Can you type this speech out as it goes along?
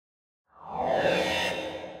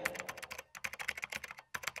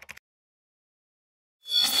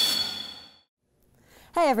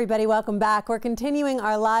Hi everybody, welcome back. We're continuing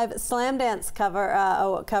our live slam dance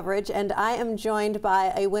coverage, and I am joined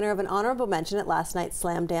by a winner of an honorable mention at last night's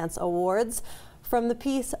Slam Dance Awards. From the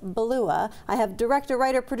piece Blua, I have director,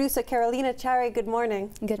 writer, producer Carolina Charry. Good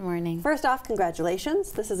morning. Good morning. First off,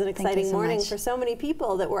 congratulations. This is an exciting morning for so many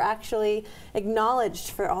people that were actually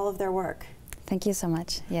acknowledged for all of their work. Thank you so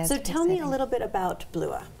much. Yes. So tell me a little bit about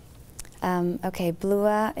Blua. Okay,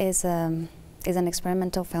 Blua is an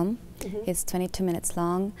experimental film. It's 22 minutes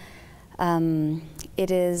long. It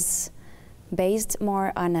is based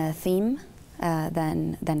more on a theme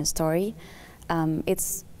than a story.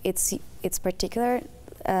 Its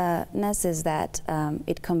particularness is that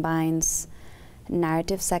it combines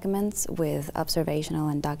narrative segments with observational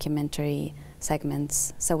and documentary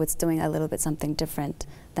segments. So it's doing a little bit something different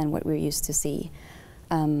than what we're used to see.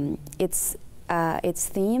 Its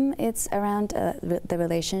theme, it's around the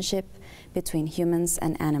relationship between humans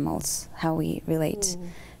and animals, how we relate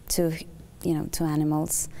to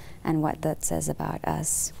animals, and what that says about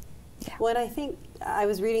us. Yeah. Well, I think I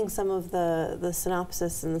was reading some of the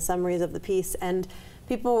synopsis and the summaries of the piece, and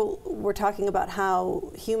people were talking about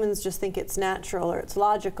how humans just think it's natural or it's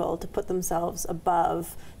logical to put themselves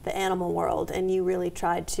above the animal world, and you really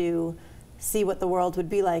tried to see what the world would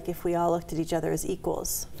be like if we all looked at each other as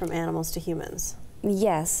equals, from animals to humans.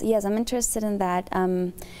 Yes, I'm interested in that.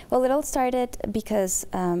 Well, it all started because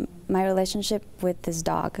my relationship with this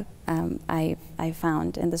dog I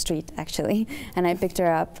found in the street, actually, and I picked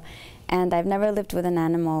her up. And I've never lived with an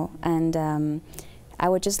animal, and I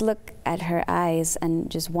would just look at her eyes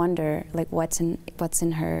and just wonder, like, what's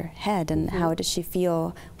in her head, and how does she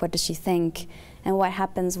feel, what does she think, and what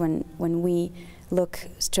happens when we look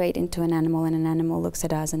straight into an animal and an animal looks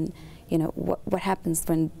at us, and what happens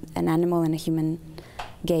when an animal and a human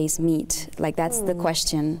gaze meet. Like, that's the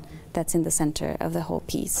question that's in the center of the whole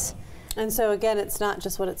piece. And so again, it's not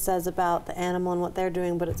just what it says about the animal and what they're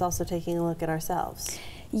doing, but it's also taking a look at ourselves.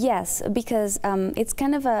 Yes, because it's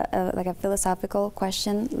kind of like a philosophical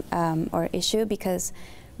question or issue, because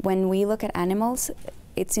when we look at animals,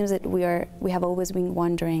 it seems that we have always been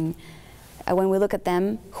wondering, when we look at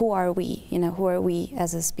them, who are we? Who are we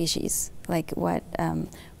as a species? Like, what?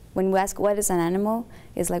 When we ask what is an animal,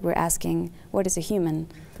 it's like we're asking what is a human.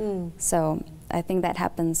 So I think that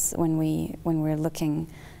happens when we're looking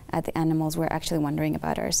at the animals. We're actually wondering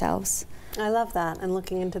about ourselves. I love that, and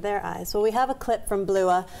looking into their eyes. Well, we have a clip from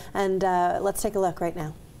Blua, and let's take a look right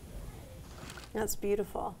now. That's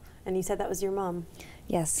beautiful. And you said that was your mom.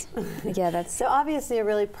 Yes. Yeah, that's... So obviously a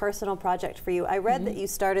really personal project for you. I read that you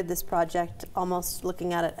started this project almost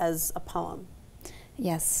looking at it as a poem.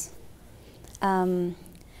 Yes.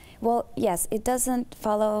 Well, yes, it doesn't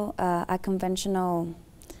follow a conventional,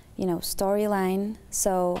 storyline.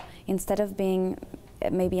 So instead of being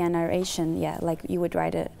maybe a narration, like you would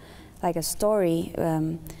write it like a story,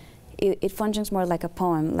 it functions more like a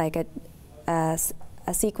poem, like a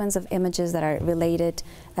sequence of images that are related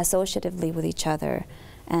associatively with each other,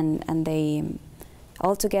 and they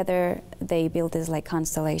all together they build this like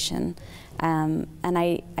constellation. And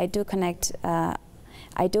I do connect. I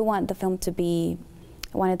do want the film to be.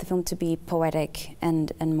 I wanted the film to be poetic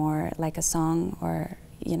and more like a song, or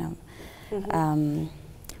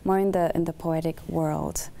more in the poetic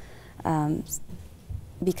world,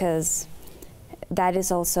 because that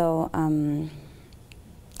is also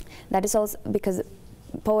because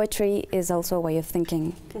poetry is also a way of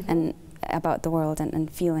thinking and about the world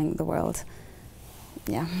and feeling the world.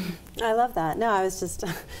 Yeah. I love that. No, I was just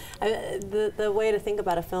the way to think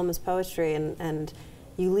about a film is poetry, and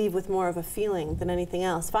you leave with more of a feeling than anything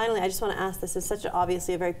else. Finally, I just want to ask, this is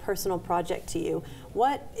obviously a very personal project to you.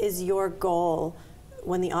 What is your goal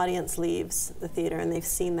when the audience leaves the theater and they've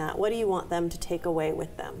seen that? What do you want them to take away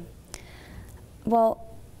with them? Well,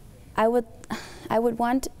 I would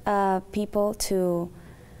want people to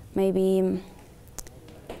maybe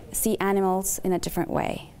see animals in a different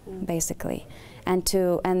way, basically, and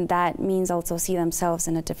that means also see themselves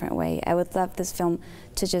in a different way. I would love this film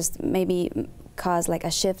to just maybe cause like a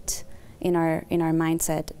shift in our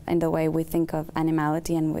mindset, in the way we think of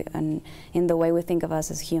animality, and in the way we think of us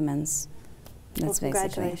as humans. Well,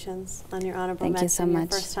 congratulations on your honorable mention. Thank you so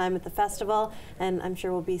much. Your first time at the festival, and I'm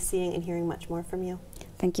sure we'll be seeing and hearing much more from you.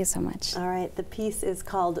 Thank you so much. All right, the piece is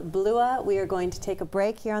called Blua. We are going to take a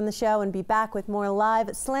break here on the show and be back with more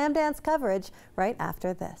live slam dance coverage right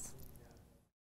after this.